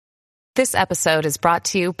This episode is brought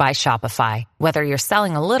to you by Shopify. Whether you're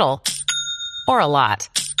selling a little or a lot,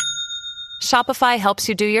 Shopify helps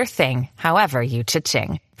you do your thing, however you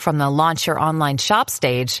cha-ching. From the launch your online shop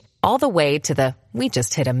stage, all the way to the we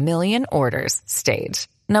just hit 1 million orders stage.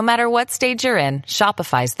 No matter what stage you're in,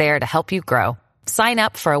 Shopify's there to help you grow. Sign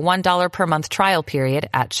up for a $1 per month trial period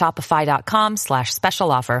at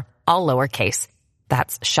shopify.com/special offer, all lowercase.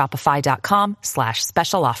 That's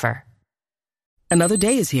shopify.com/special offer. Another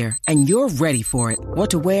day is here, and you're ready for it. What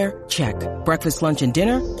to wear? Check. Breakfast, lunch, and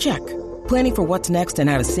dinner? Check. Planning for what's next and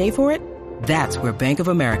how to save for it? That's where Bank of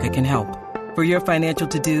America can help. For your financial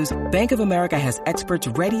to-dos, Bank of America has experts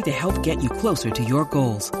ready to help get you closer to your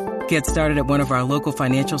goals. Get started at one of our local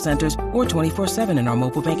financial centers or 24/7 in our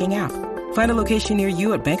mobile banking app. Find a location near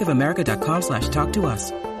you at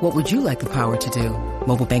bankofamerica.com/talktous. What would you like the power to do?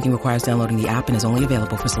 Mobile banking requires downloading the app and is only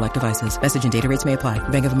available for select devices. Message and data rates may apply.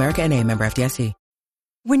 Bank of America N.A., member FDIC.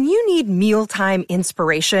 When you need mealtime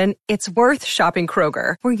inspiration, it's worth shopping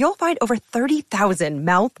Kroger, where you'll find over 30,000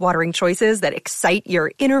 mouth-watering choices that excite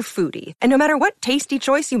your inner foodie. And no matter what tasty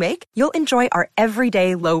choice you make, you'll enjoy our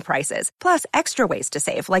everyday low prices, plus extra ways to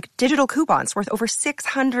save, like digital coupons worth over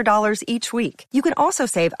 $600 each week. You can also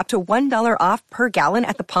save up to $1 off per gallon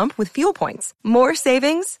at the pump with fuel points. More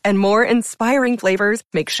savings and more inspiring flavors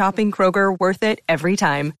make shopping Kroger worth it every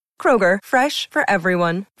time. Kroger, fresh for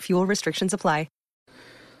everyone. Fuel restrictions apply.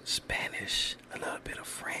 Spanish, a little bit of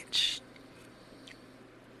French.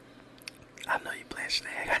 I know you playing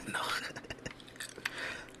snag, I know.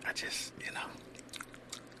 I just,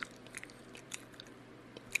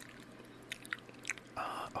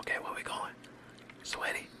 okay, where we going?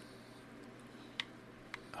 Sweaty?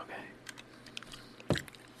 Okay.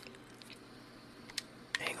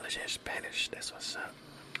 English and Spanish, that's what's up.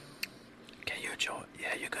 Can you join?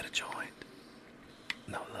 Yeah, you could have joined.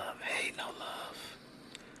 No love, hey, no love.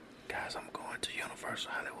 Guys, I'm going to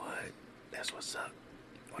Universal Hollywood. That's what's up.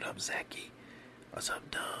 What up, Zachy? What's up,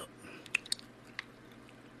 Dub?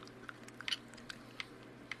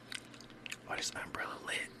 Oh, this umbrella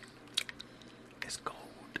lit. It's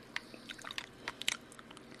cold.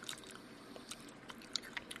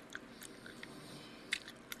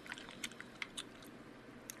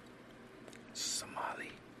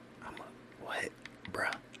 Somali. What?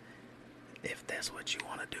 Bruh. If that's what you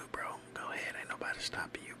want to do, bro, go ahead. Ain't nobody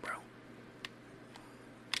stopping you, bro.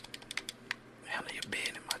 Handle your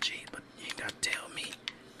bed in my G, but you ain't gotta tell me.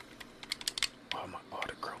 Or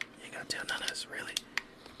the crew. You ain't gotta tell none of us, really.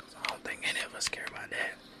 Because I don't think any of us care about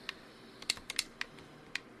that.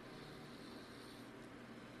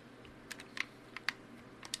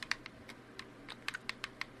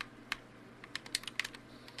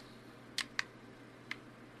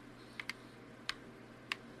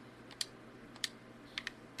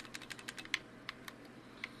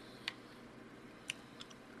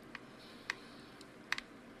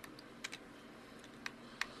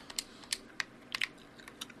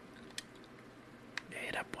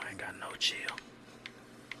 That boy ain't got no chill.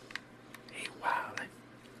 He wildin'.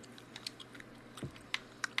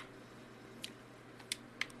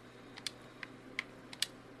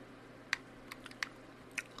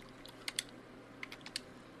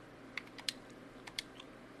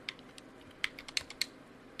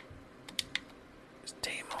 His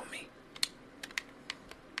team on me.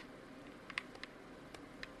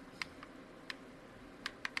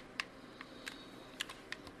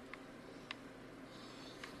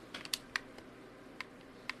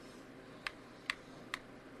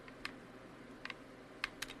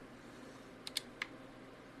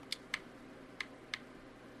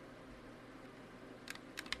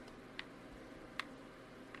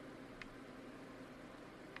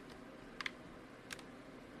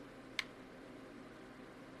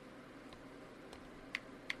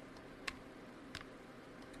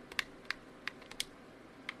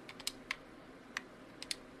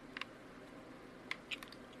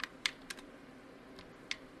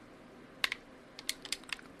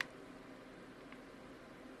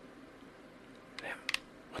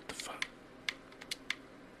 What the fuck?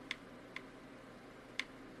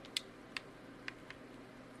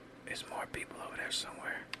 There's more people over there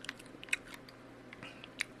somewhere.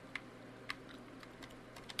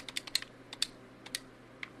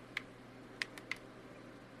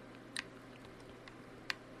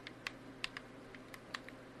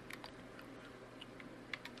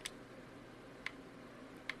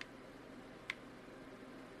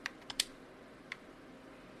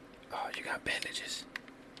 Oh, you got bandages.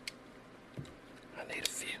 I need a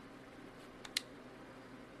few.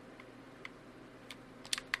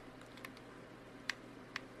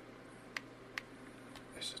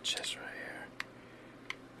 There's a chest right here.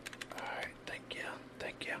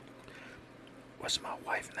 what's my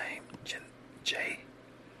wife name? Jay.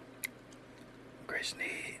 Grace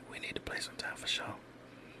we need to play sometime for sure.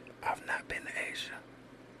 I've not been to Asia.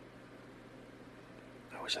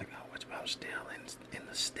 I wish I could. I'm still in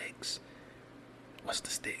the sticks. What's the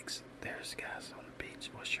sticks? There's guys on the beach.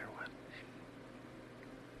 What's your one?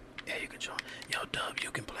 Yeah, you can join. Yo, Dub,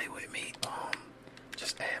 you can play with me.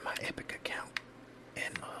 Just add my Epic account,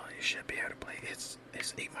 and you should be able to play. It's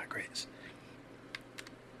Eat My Grits.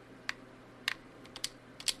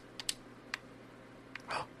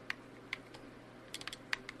 Oh.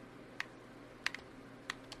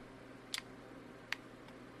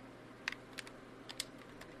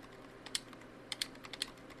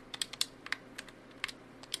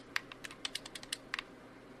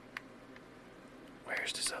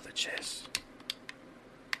 Where's this other chest?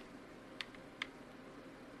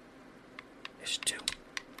 It's two.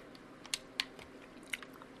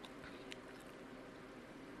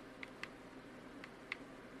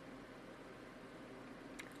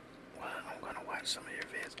 Well, I'm gonna watch some of your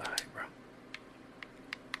vids. Alright, bro.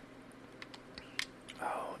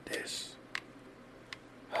 Oh, this.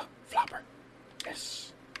 Oh, flopper.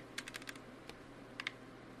 Yes.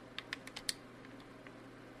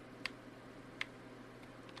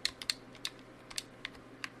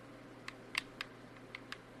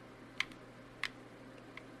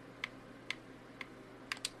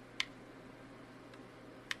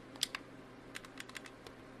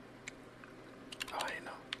 Oh, I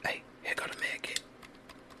know. Hey, here go the med kit.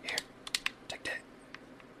 Here, take that.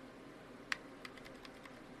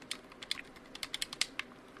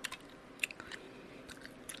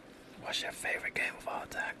 What's your favorite game of all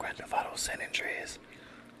time? Grand Theft Auto San Andreas.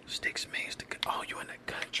 Sticks means to. Oh, you in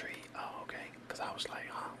the country? Oh, okay. Cause I was like,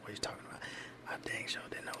 huh? What are you talking about? I dang sure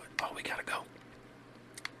didn't know it. Oh, we gotta go.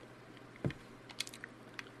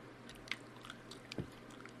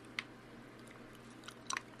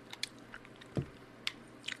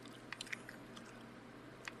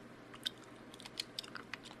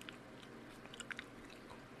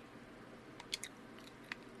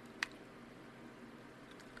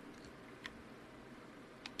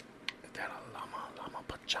 Is that a llama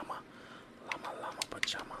pajama? Llama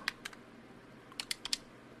pajama.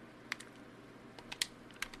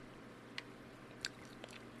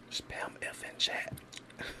 Spam F in chat.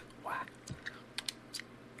 Why?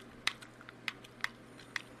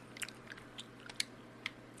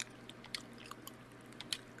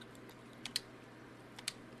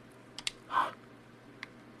 Huh?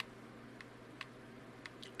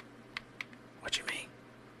 What you mean?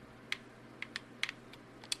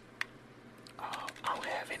 Oh, I don't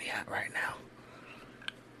have any out right now.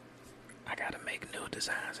 I gotta make new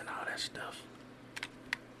designs and all that stuff.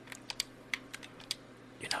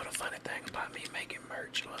 You know the funny thing about me making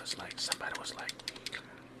merch was like somebody was like,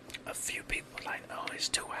 a few people like, oh, it's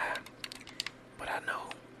too high. But I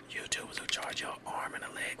know YouTubers who charge your arm and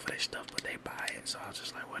a leg for their stuff, but they buy it, so I was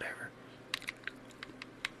just like, whatever.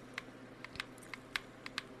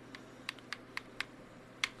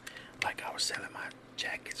 Like I was selling my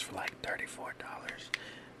jackets for like $34,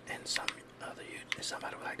 and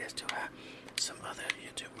somebody was like, that's too high. Some other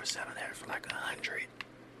YouTuber was selling that for like 100,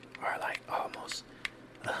 or like almost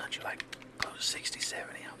 100, like close to 60,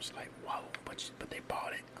 70. I was like, whoa, but they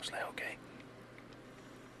bought it. I was like, okay.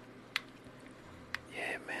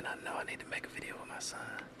 Yeah, man, I know I need to make a video with my son.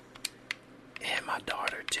 And my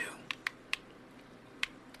daughter, too.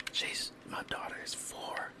 My daughter is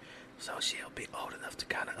 4, so she'll be old enough to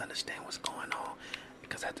kind of understand what's going on.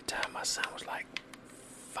 Because at the time, my son was like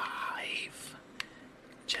 5,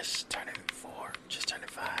 just turning 5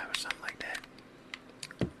 or something like that.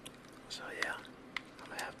 So yeah, I'm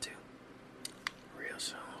gonna have to real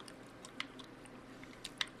soon.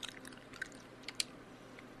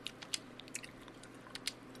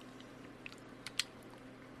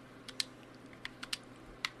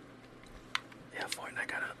 Yeah, Fortnite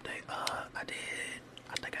got an update.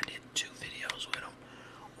 I think I did 2 videos with him.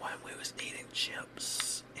 One we was eating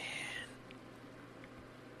chips, and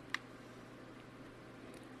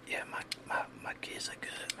yeah, my kids are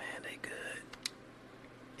good, man. They good.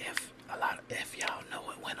 If y'all know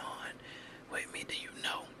what went on with me, then you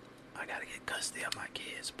know I gotta get custody of my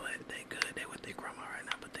kids, but they good. They with their grandma right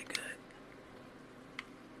now, but they good.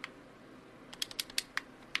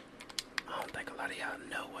 I don't think a lot of y'all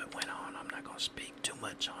know what went on. I'm not gonna speak too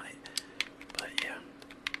much on it, but yeah.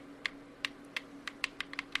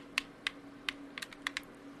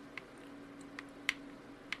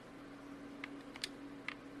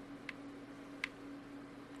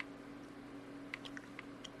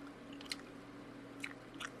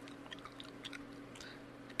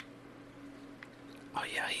 Oh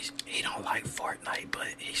yeah, he don't like Fortnite, but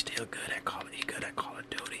he's still good at Call of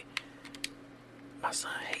Duty. My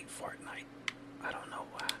son hates Fortnite. I don't know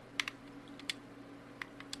why.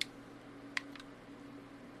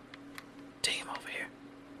 Team over here.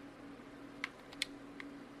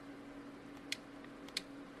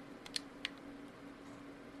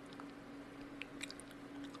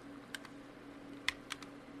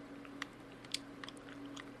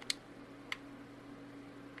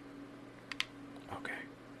 Okay.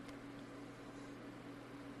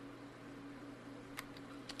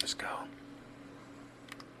 Let's go.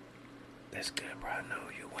 That's good, bro. I know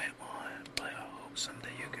you went on, but I hope someday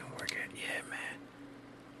you can work it. Yeah, man.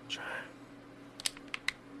 Try.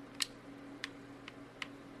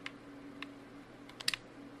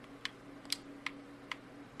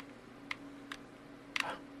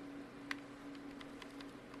 Huh?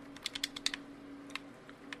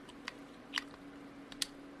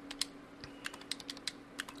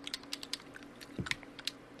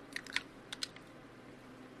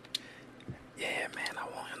 Yeah, man. I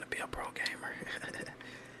want him to be a pro gamer.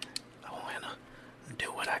 I want him to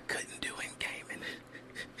do what I couldn't do in gaming.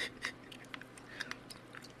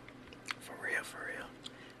 For real, for real.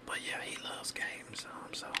 But yeah, he loves games,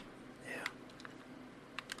 so yeah.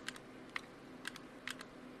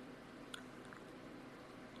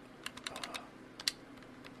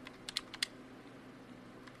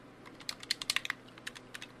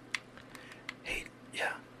 He,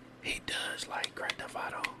 yeah, he does like Grand Theft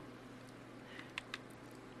Auto.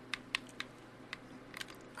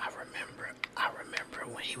 I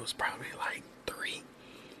remember when he was probably like 3,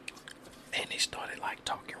 and he started like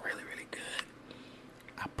talking really, really good.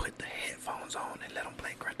 I put the headphones on and let him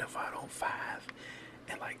play Grand Theft Auto 5,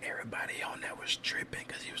 and like everybody on there was tripping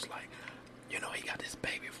because he was like, you know, he got this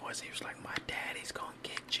baby voice. He was like, "My daddy's gonna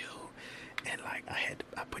get you," and like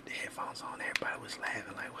I put the headphones on. Everybody was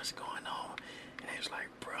laughing like, "What's going on?" And he was like,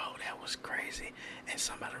 "Bro, that was crazy." And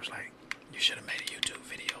somebody was like, "You should have made a YouTube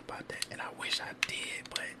video about that." And I wish I did,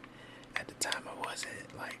 but at the time I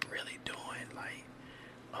wasn't like really doing like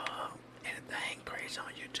anything crazy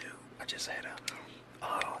on YouTube. I just had a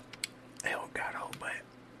Elgato, but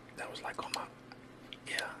that was like on my,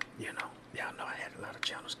 yeah, you know, y'all know I had a lot of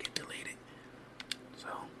channels get deleted. So,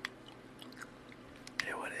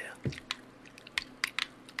 yeah, what is?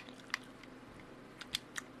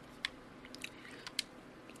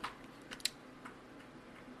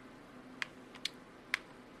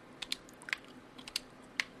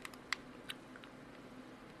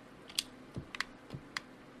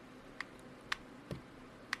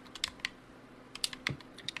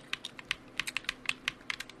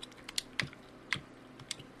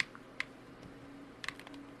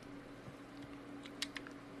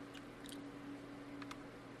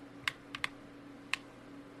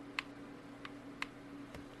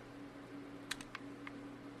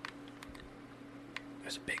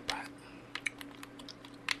 There's a big pot.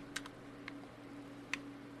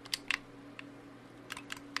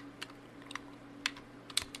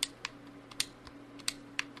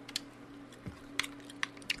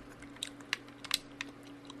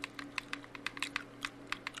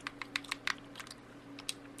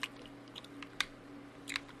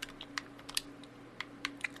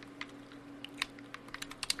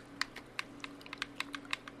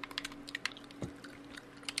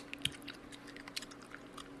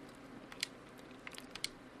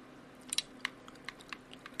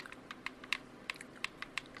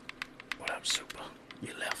 What up, Super?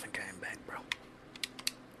 You left and came back, bro.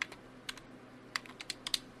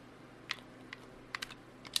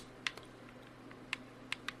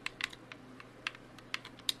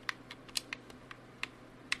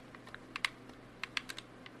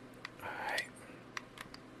 Alright.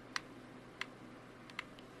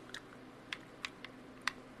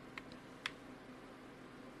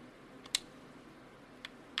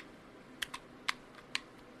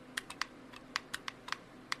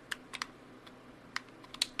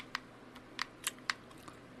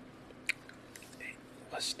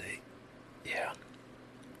 What state? Yeah.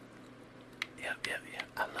 Yep.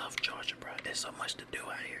 I love Georgia, bro. There's so much to do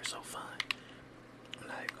out here. So fun. I'm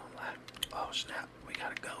not even gonna lie. Oh snap, we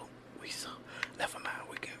gotta go. Never mind.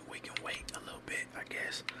 We can wait a little bit, I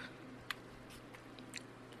guess.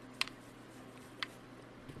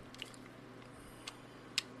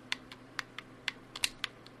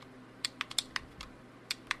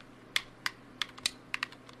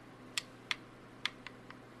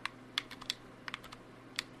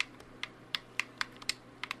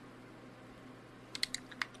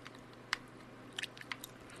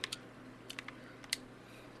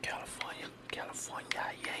 California,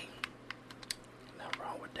 yay. Nothing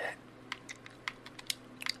wrong with that.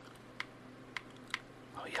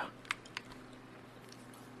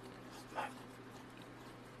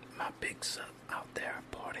 Big Sup out there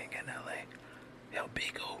partying in LA. Yo,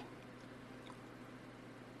 Big O.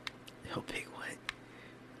 Yo, Big what?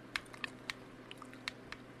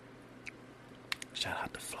 Shout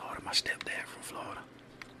out to Florida, my stepdad from Florida.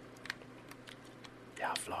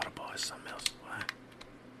 Y'all Florida boys, something else, boy.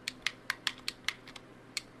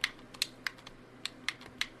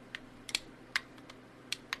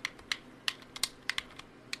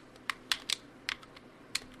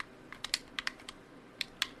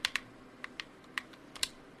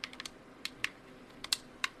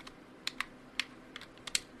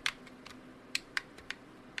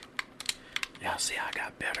 Y'all see I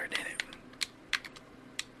got better than it.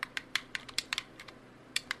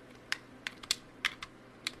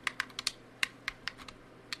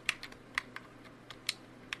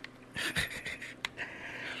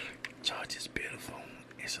 George is beautiful.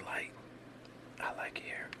 It's like, I like it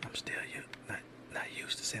here. I'm still not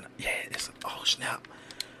used to seeing it. Yeah, it's, oh snap.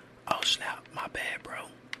 Oh snap, my bad, bro.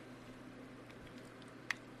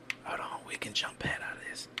 Hold on, we can jump pad out of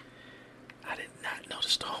this. I did not know the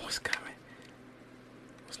storm was coming.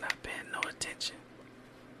 Was not paying no attention.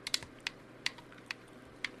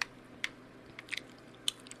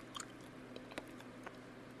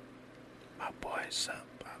 My boy's up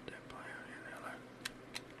out there playing in LA.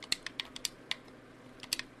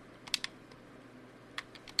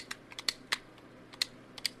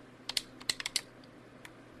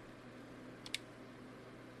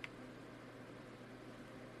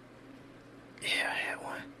 Yeah, I had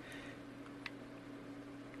one.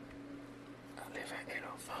 I live at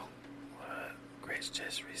 804. Grace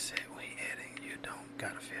just reset when editing. You don't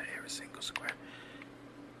gotta fill every single square.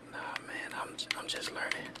 Nah, man, I'm just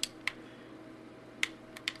learning.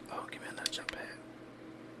 Oh, give me another jump pad.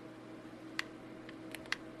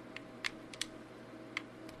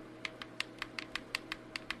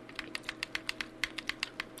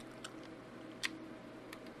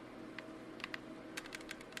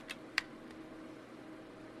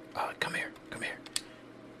 Oh, come here, come here.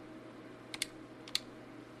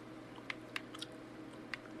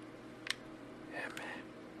 Yeah, man.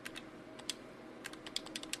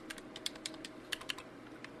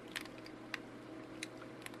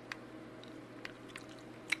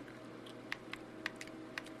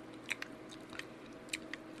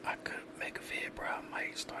 I could make a vid, bro. I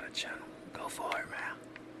might start a channel. Go for it, man.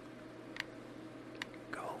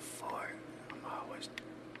 Go for it. I'm always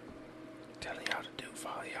telling y'all to do,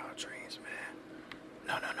 follow y'all dreams, man.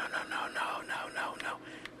 No.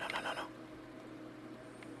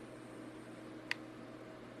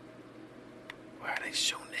 Where are they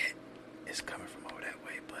shooting it? It's coming from over that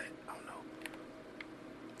way, but I don't know.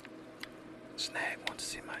 Snag wants to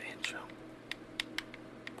see my intro.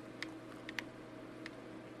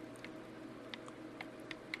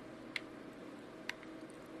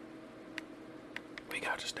 We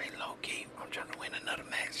gotta stay low key. I'm trying to win another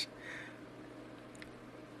match.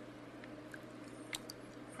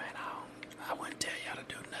 Man, I wouldn't tell y'all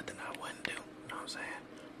to do nothing I wouldn't do. You know what I'm saying?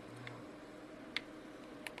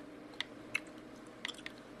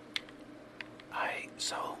 Alright,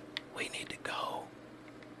 so we need to go.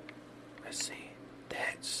 Let's see.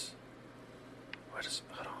 That's where the,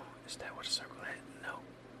 hold on. Is that where the circle at? No.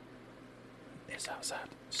 It's outside.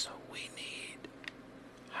 So we need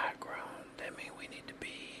high ground. That means we need to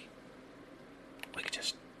be. We could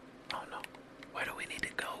just. I don't know. Where do we need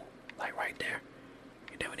to go? Like right there.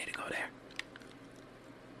 You think we need to go there?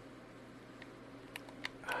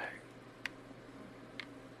 Alright.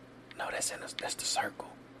 No, that's the circle.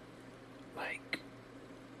 Like.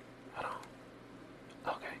 Hold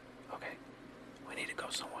on. Okay. We need to go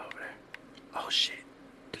somewhere over there. Oh shit.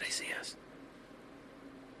 Do they see us?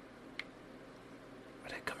 Where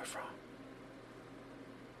they coming from?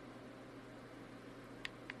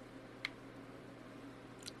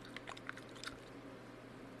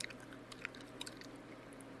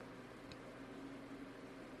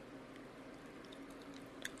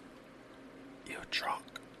 You drunk.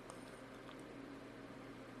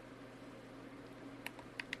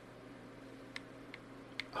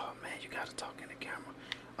 Oh man, you gotta talk in the camera.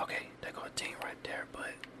 Okay, there go a team right there,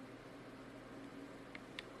 but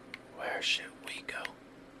where should we go?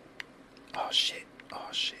 Oh shit,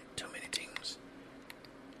 too many teams.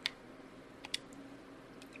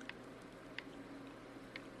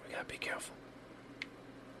 We gotta be careful.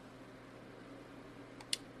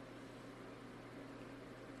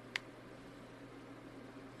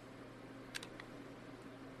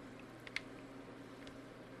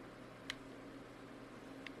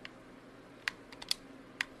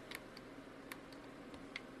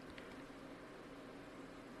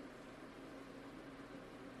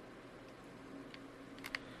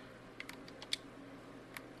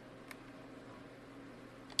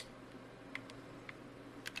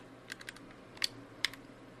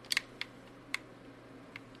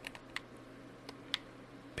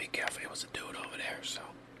 was a dude over there, so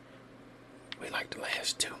we like the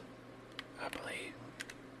last two, I believe.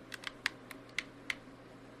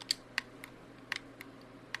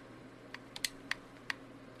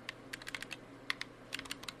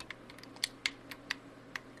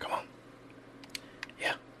 Come on.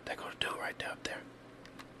 Yeah, there goes the dude right there up there.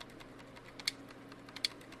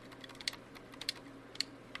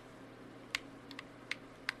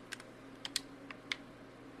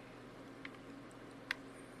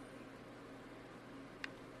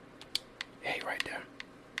 Yeah, he right there.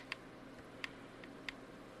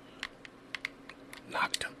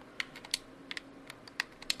 Knocked him.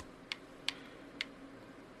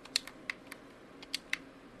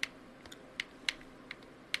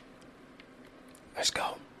 Let's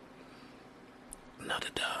go. Another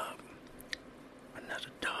dub. Another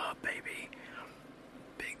dub, baby.